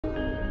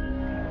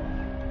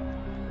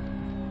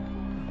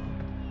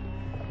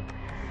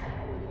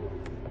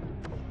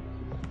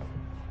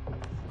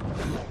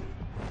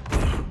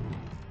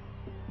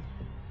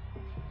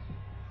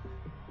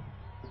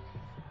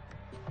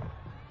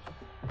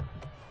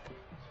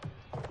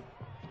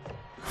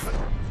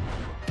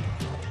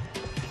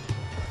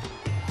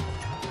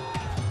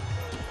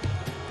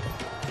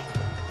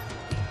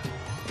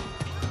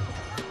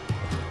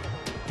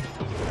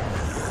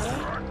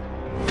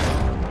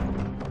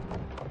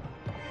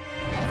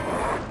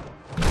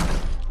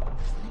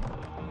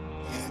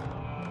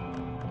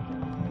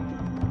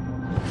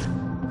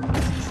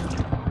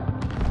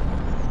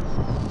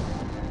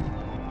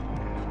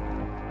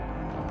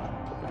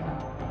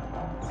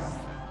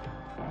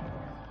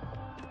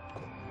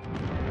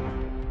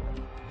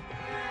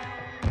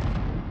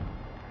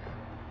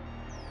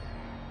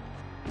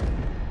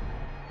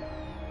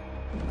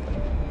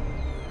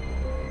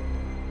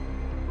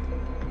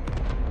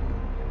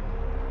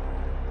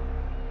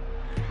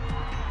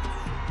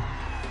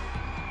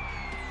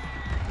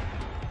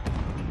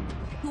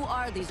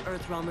are these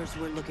Earthrealmers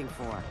we're looking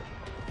for?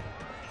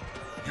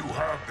 You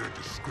have their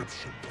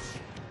descriptions.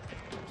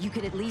 You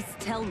can at least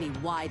tell me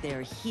why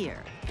they're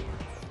here.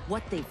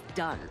 What they've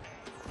done.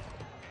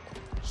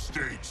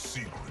 State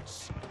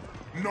secrets.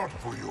 Not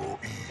for your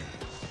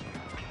ears.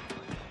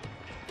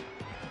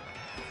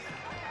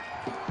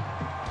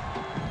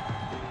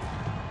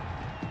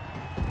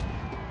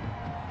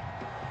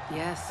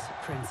 Yes,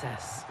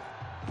 princess.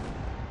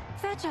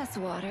 Fetch us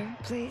water,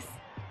 please.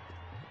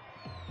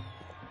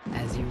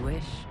 As you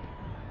wish.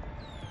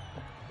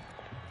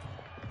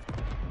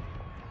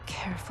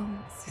 Careful,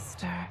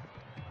 sister.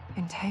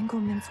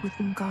 Entanglements with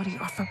Ungadi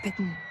are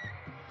forbidden.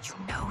 You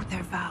know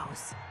their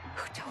vows.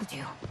 Who told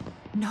you?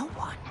 No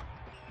one.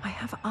 I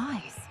have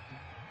eyes.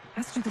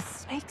 As to the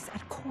snakes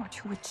at court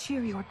who would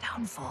cheer your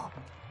downfall.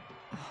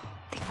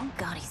 The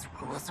Ungadi's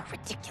rules are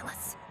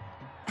ridiculous.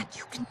 And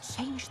you can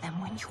change them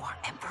when you are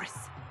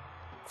Empress.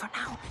 For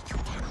now, you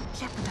cannot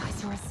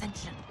jeopardize your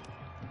ascension.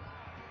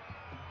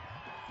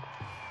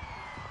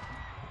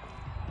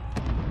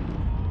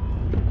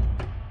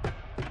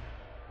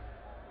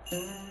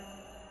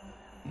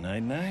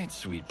 Night-night,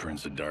 sweet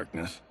Prince of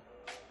Darkness.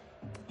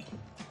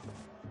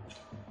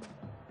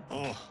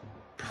 Oh,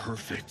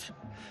 perfect.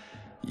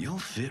 You'll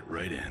fit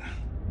right in.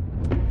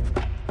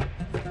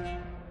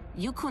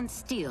 You couldn't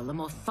steal a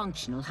more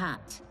functional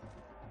hat.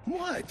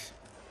 What?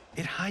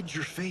 It hides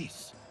your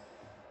face.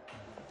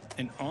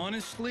 And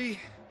honestly,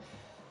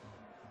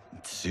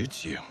 it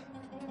suits you.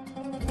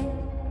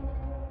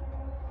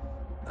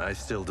 I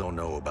still don't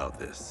know about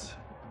this.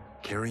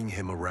 Carrying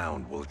him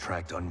around will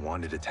attract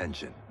unwanted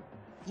attention.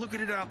 Look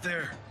at it out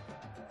there.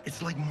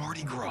 It's like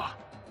Mardi Gras.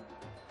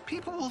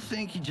 People will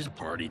think you just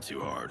party too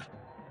hard.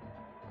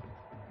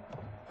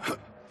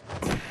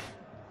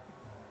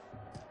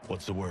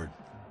 What's the word?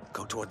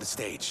 Go toward the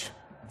stage,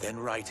 then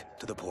right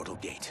to the portal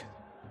gate.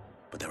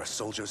 But there are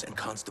soldiers and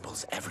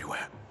constables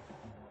everywhere.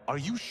 Are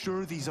you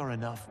sure these are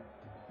enough?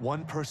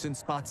 One person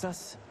spots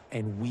us,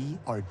 and we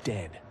are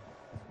dead.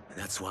 And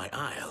that's why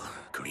I'll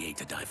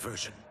create a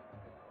diversion.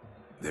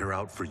 They're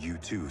out for you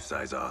too,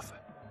 Syzoth.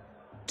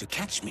 To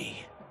catch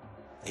me,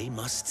 they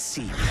must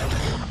see me.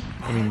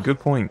 I mean, good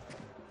point.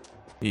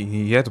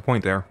 He had a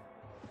point there.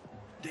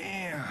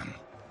 Damn.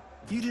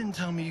 You didn't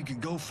tell me you could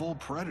go full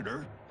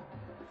Predator.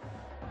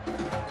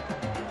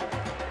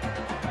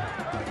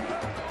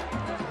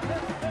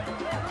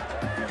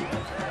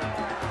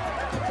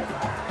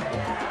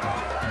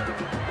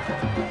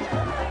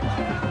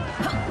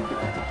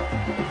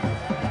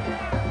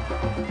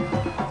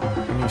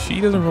 I mean,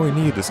 she doesn't really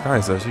need a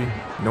disguise, does she?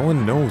 No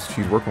one knows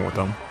she's working with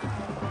them.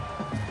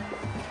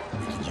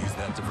 We can use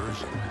that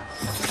diversion.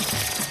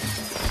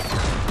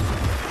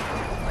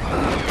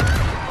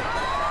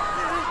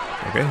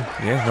 Okay,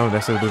 yeah, no,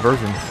 that's a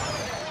diversion.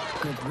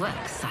 Good work,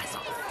 Syzoth.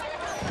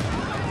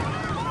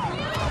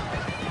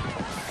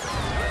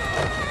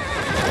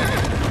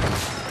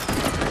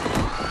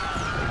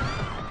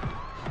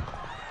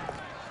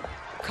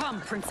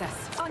 Come,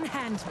 princess.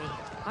 Unhand me.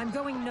 I'm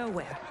going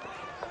nowhere.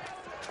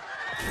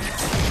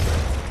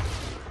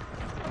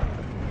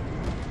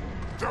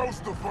 Douse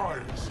the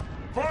fires.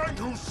 Find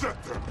who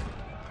set them.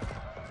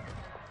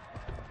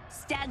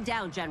 Stand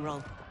down,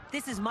 General.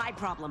 This is my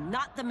problem,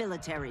 not the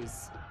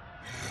military's.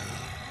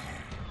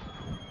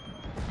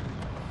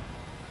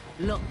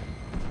 Look.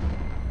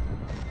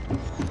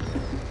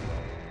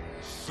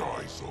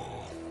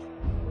 Syzoth.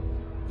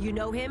 You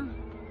know him?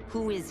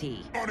 Who is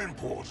he?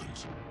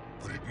 Unimportant,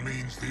 but it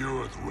means the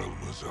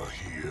Earthrealmers are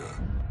here.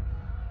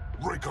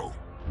 Reiko.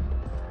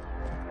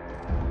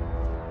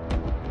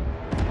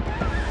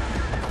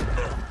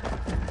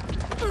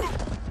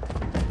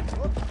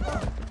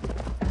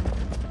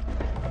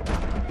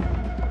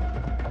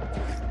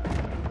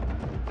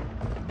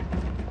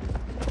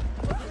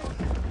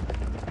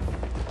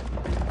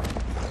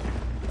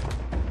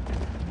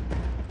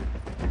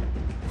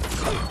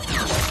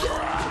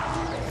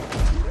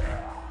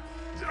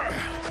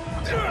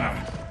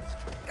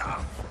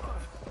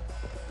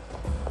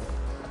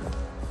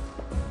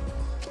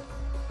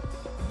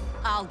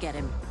 I'll get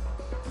him.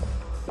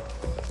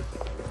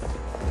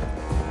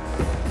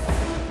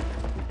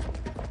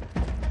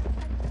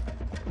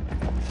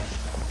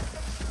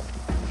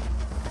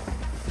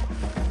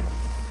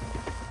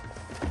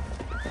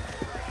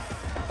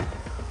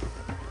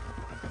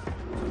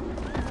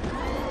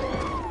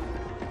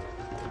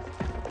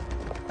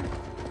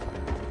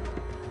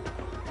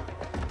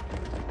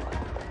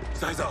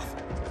 Syzoth!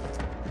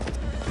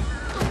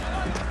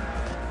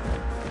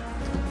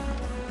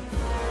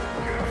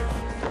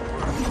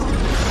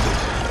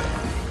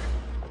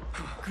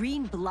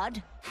 Green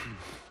blood?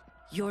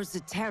 You're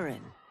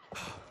Zaterran.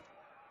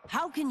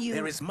 How can you—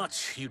 There is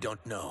much you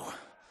don't know.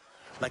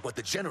 Like what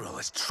the General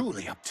is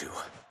truly up to.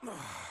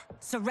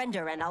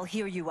 Surrender and I'll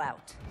hear you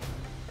out.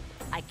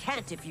 I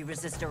can't if you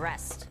resist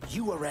arrest.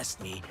 You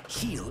arrest me,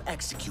 he'll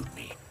execute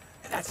me.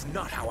 And that's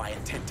not how I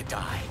intend to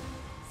die.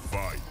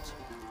 Fight.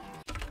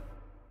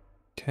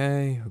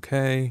 Okay,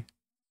 okay.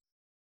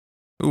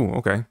 Ooh,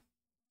 okay.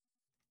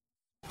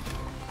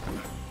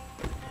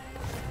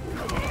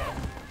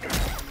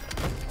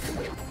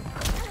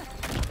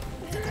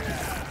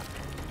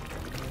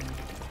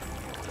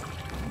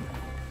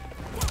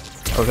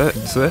 Oh,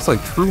 so that's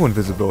like true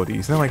invisibility.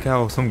 It's not like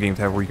how some games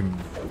have where you can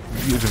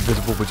he is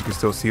invisible but you can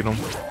still see them.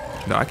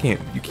 No, I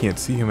can't. You can't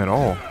see him at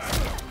all.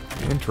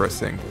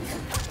 Interesting.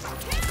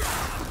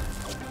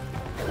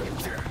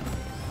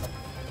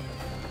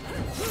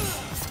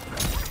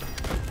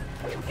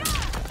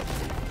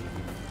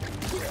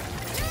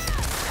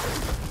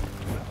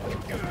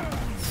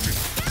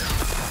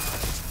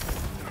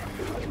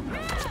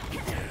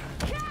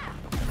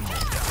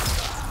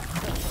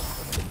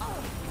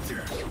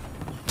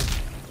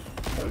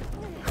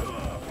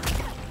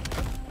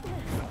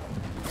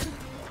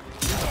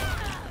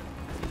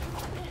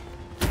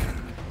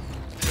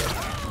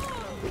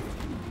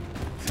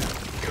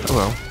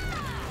 Hello.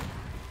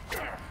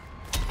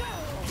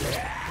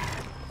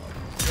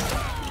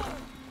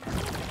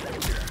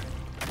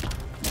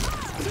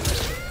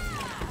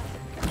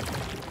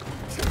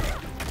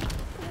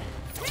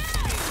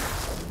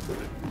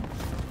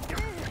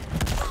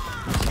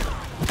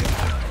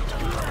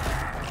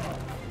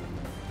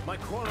 My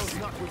quarrel's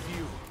not with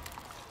you.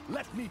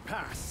 Let me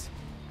pass.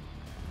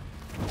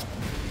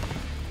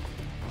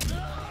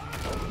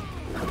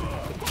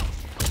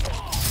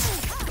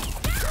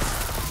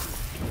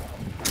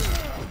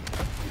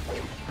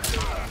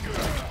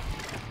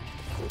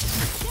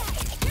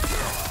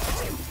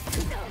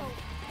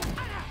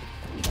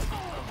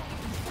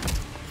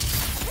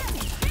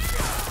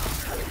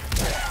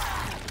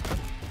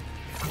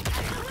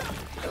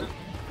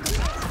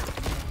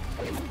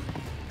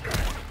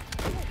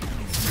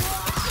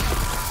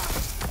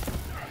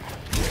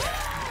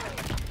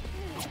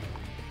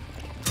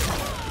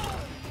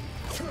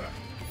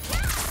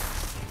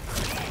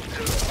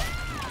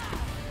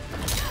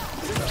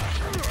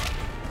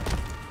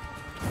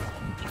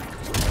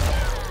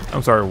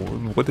 I'm sorry,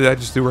 what did I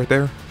just do right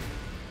there?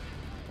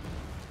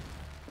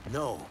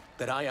 Know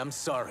that I am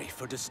sorry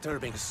for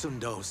disturbing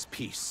Sundo's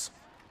peace.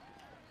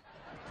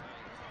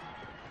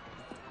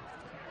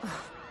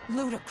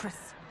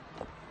 Ludicrous.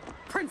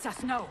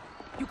 Princess, no.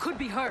 You could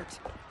be hurt.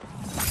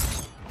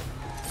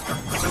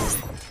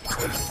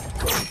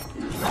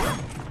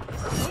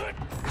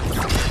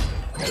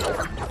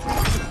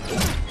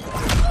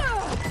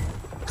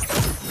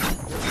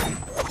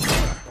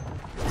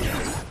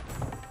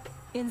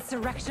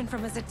 Insurrection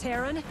from a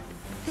Zaterran?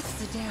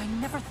 This is a day I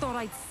never thought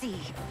I'd see.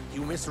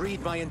 You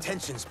misread my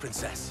intentions,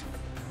 Princess.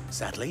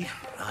 Sadly,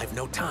 I've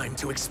no time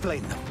to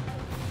explain them.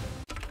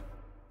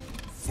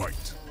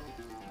 Fight.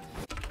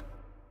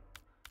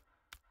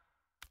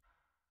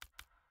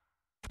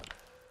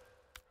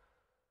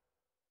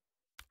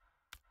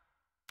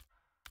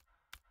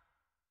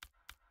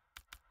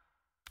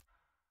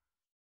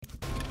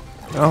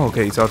 Oh,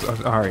 okay, so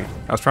alright.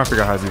 I was trying to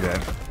figure out how to do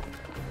that.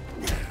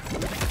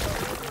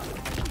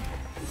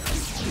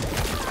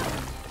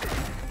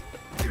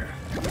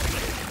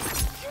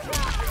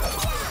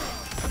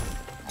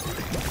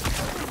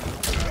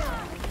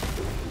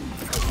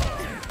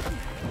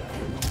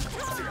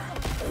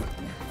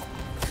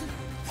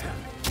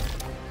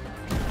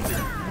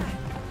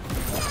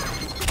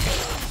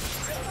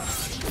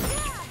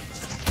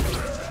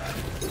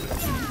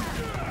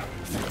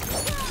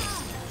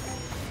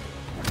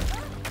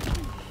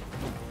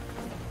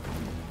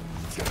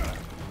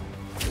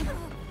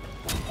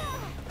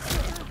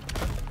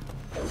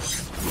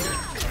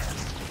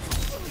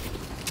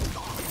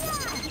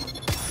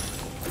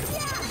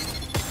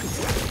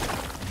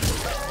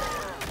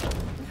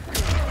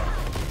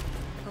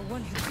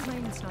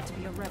 Not to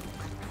be a rebel.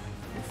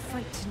 You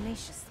fight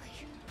tenaciously.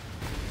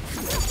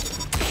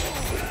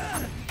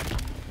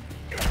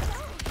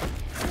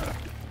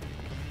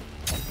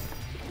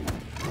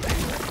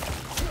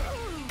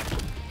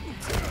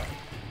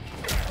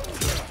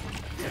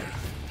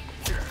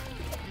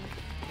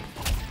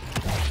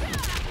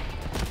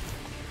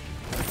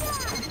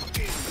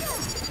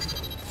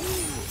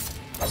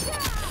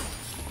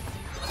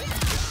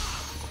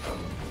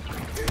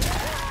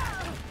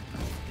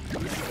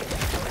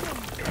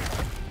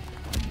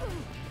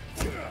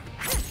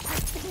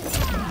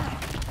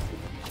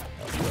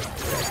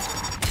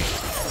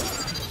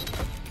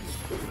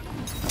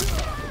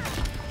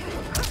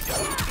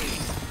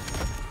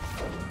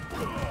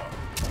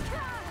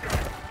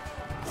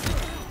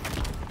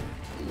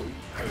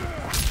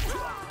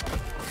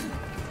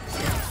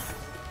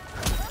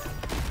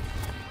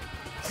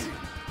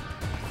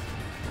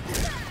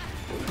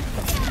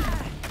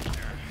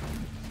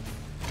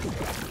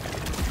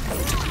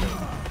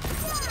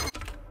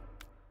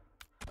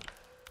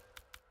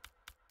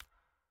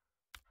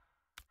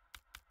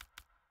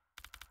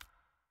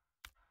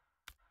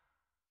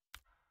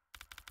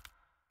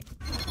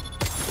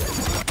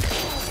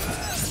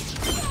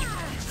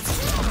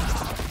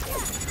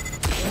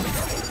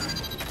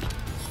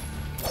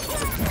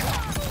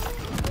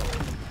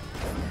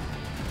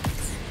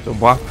 Don't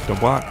block, don't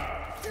block.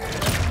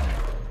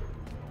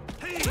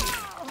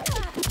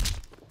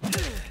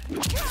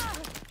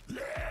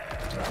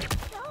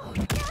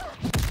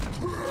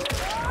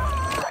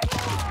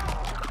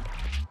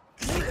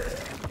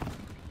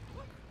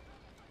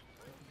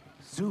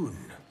 Soon,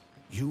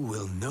 you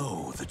will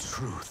know the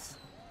truth.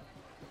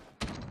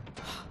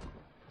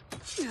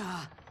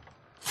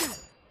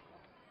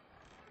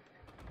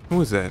 Who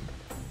is that?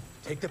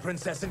 Take the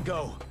princess and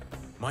go.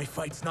 My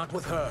fight's not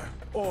with her,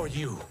 or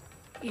you.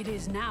 It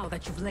is now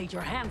that you've laid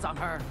your hands on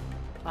her.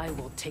 I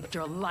will take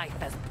your life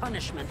as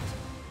punishment.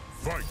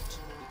 Fight!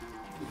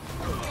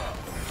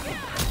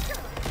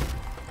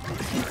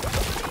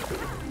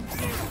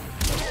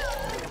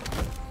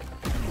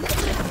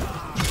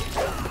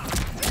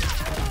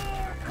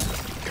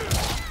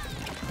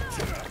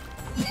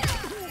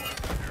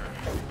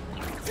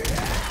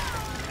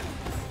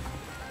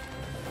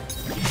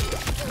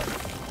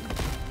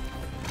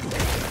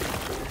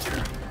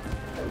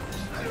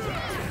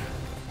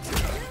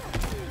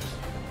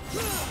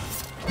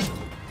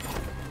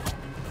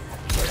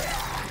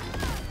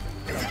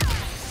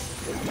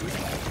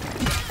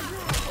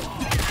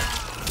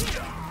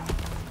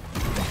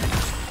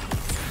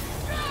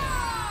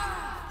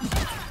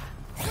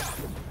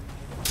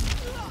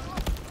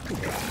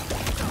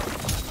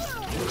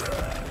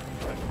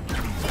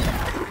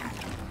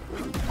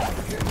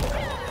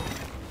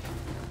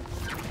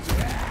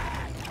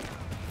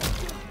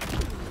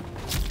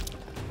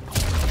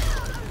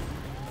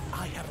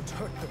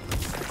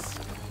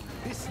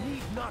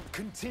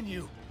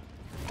 Continue.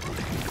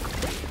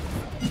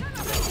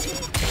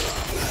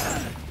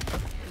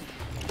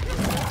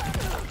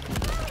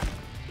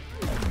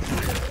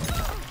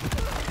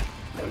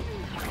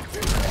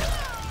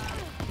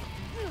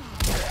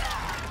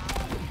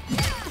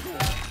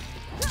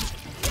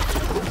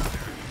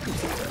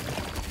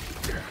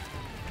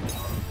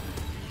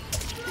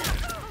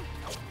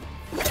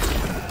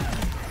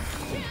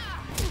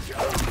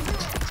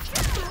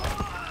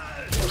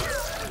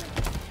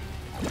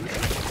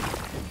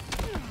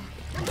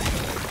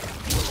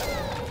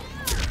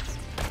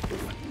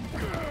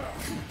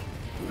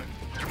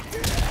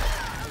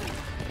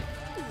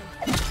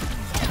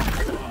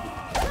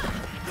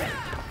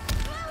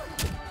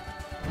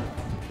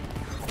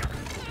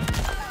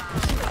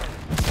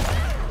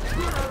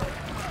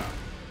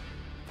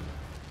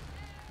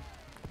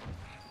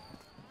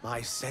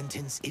 My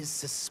sentence is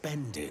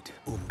suspended,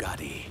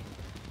 Umgadi.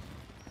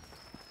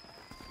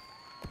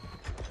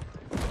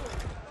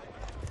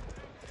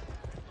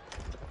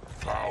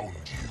 Found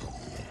you.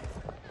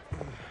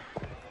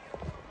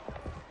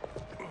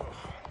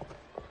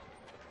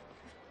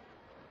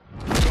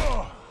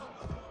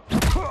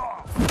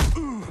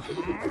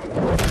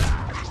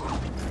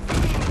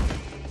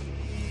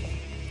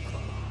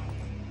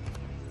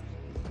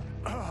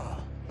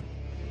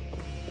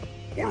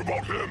 What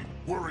about him?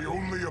 Worry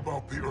only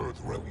about the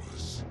Earth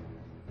Realmers.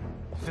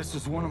 If this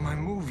was one of my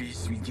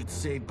movies, we'd get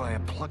saved by a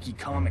plucky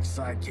comic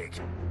sidekick.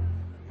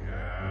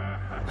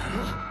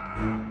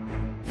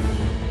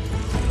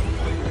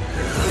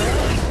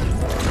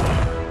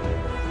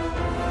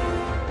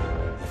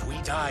 If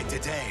we die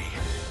today,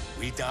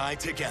 we die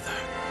together.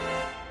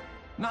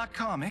 Not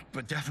comic,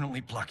 but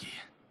definitely plucky.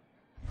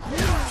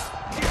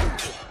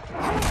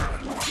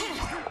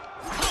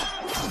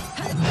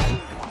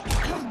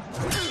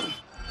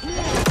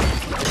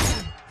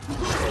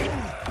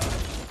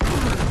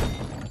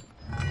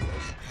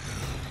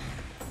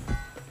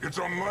 It's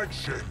unlike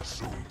Shang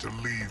Tsung to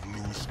leave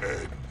loose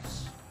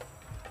ends.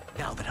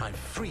 Now that I'm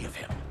free of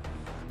him,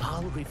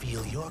 I'll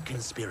reveal your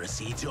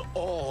conspiracy to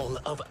all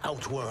of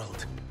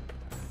Outworld.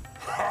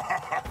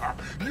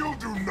 You'll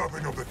do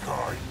nothing of the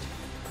kind.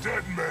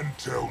 Dead men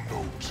tell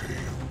no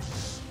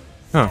tales.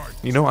 Huh.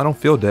 You know, I don't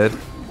feel dead.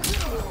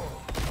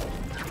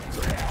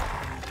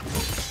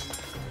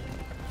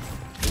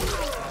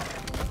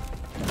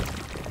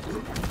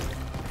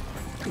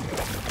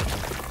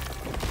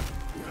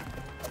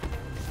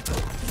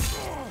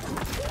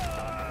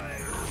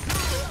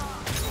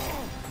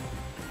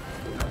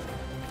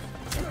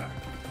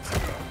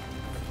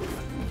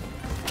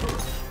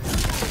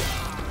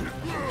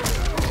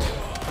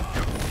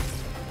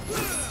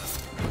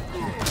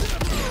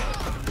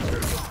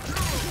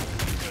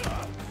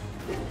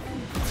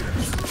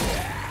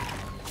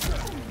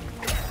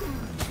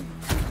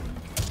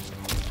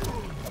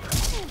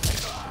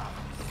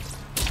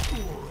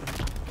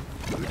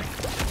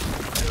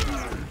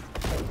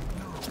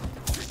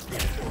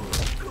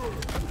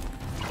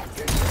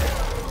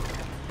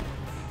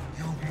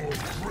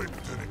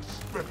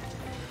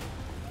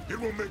 It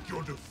will make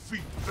your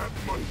defeat that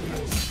much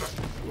more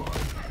satisfying.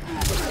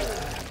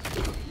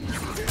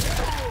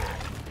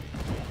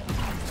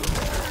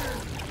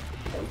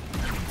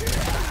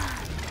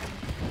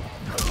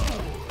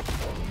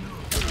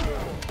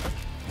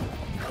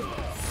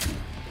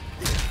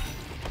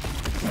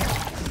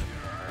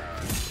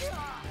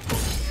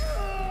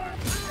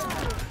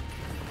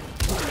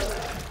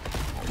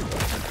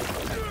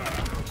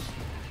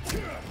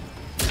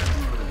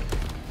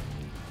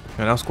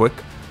 Man, that was quick.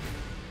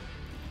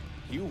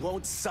 You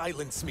won't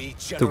silence me,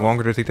 General. Took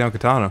longer to take down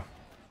Katana.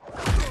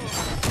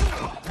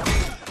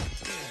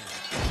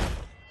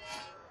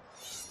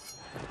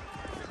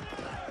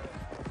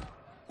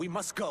 We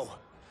must go.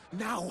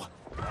 Now.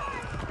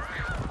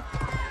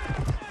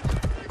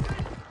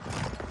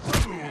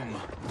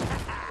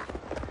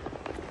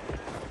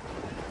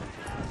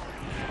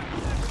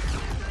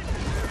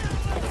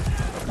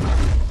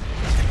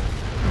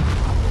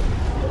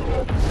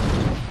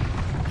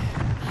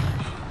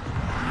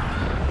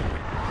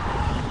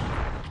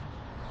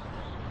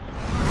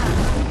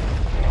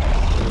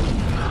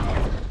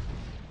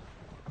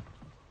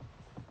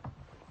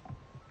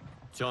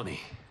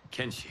 Johnny,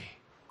 Kenshi,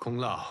 Kung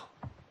Lao,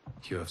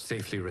 you have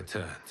safely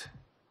returned.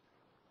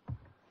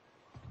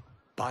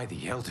 By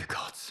the Elder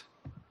Gods.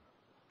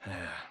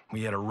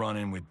 We had a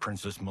run-in with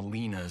Princess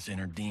Melina's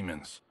inner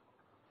demons.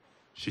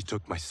 She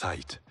took my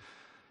sight,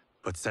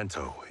 but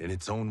Sento, in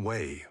its own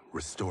way,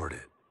 restored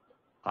it.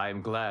 I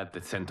am glad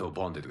that Sento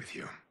bonded with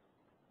you.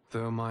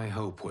 Though my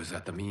hope was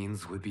that the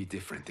means would be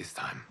different this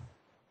time.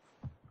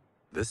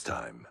 This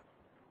time?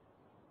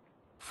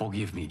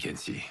 Forgive me,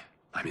 Kenshi.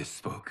 I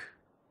misspoke.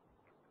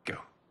 Go.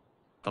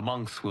 The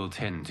monks will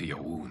tend to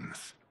your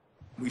wounds.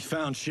 We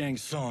found Shang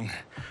Tsung,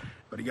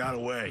 but he got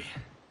away.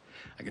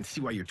 I can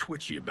see why you're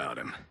twitchy about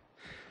him.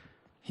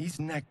 He's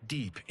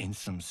neck-deep in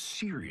some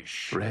serious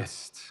shit.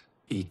 Rest.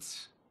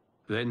 Eat.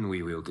 Then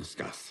we will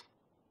discuss.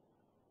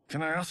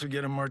 Can I also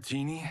get a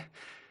martini?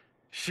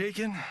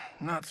 Shaken,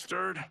 not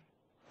stirred?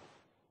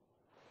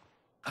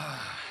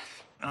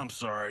 I'm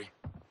sorry.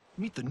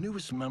 Meet the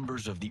newest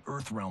members of the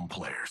Earthrealm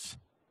players.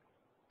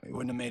 We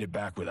wouldn't have made it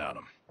back without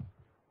them.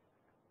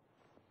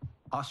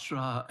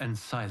 Astra and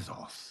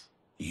Syzos.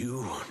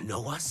 You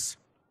know us?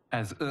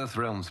 As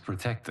Earthrealm's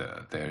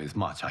protector, there is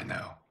much I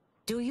know.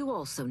 Do you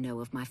also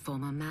know of my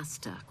former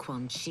master,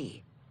 Quan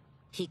Chi?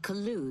 He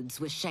colludes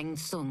with Shang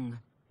Tsung.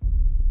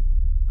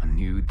 A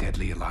new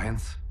deadly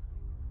alliance?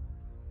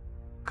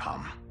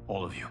 Come,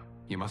 all of you.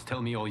 You must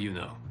tell me all you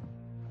know.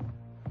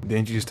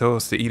 Didn't you just tell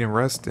us to eat and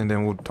rest, and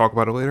then we'll talk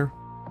about it later?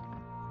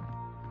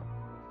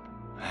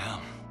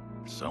 Well,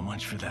 so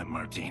much for that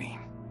martini.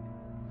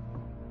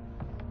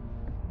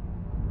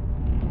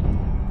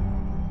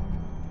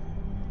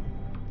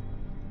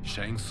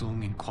 Shang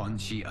Tsung and Quan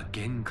Chi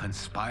again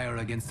conspire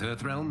against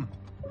Earthrealm?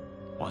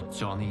 What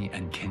Johnny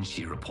and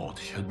Kenshi report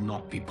should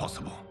not be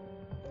possible.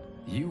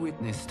 You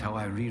witnessed how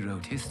I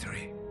rewrote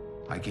history.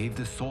 I gave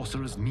the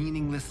sorcerers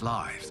meaningless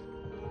lives.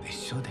 They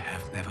should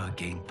have never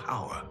gained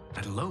power,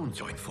 let alone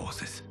join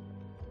forces.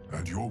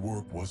 And your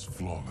work was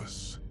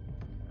flawless.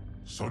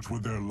 Such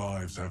would their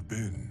lives have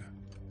been,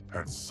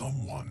 had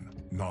someone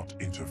not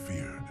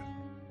interfered.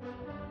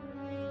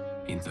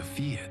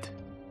 Interfered?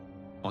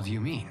 What do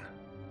you mean?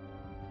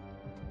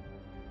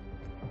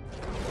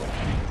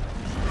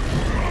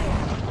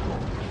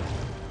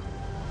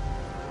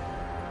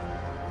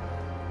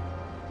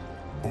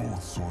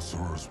 Both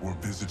sorcerers were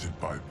visited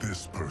by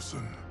this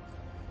person.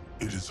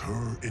 It is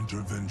her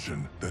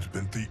intervention that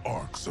bent the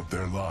arcs of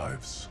their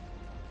lives.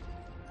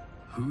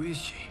 Who is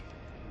she?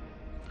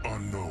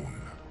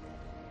 Unknown.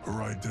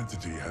 Her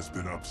identity has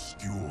been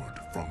obscured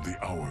from the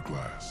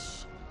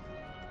hourglass.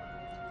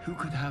 Who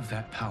could have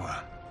that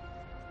power?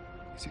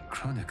 Is it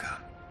Kronika?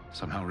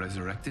 Somehow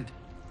resurrected?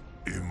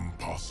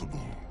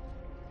 Impossible.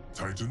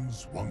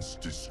 Titans once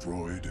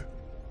destroyed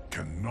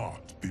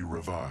cannot be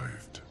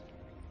revived.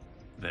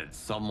 Then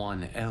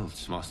someone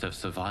else must have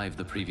survived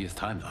the previous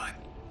timeline.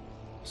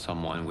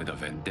 Someone with a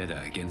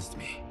vendetta against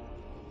me.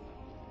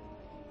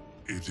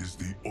 It is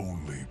the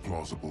only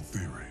plausible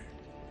theory.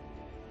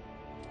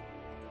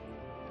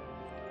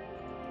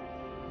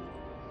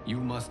 You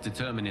must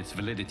determine its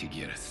validity,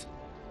 Geras.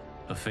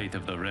 The fate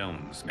of the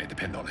realms may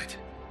depend on it.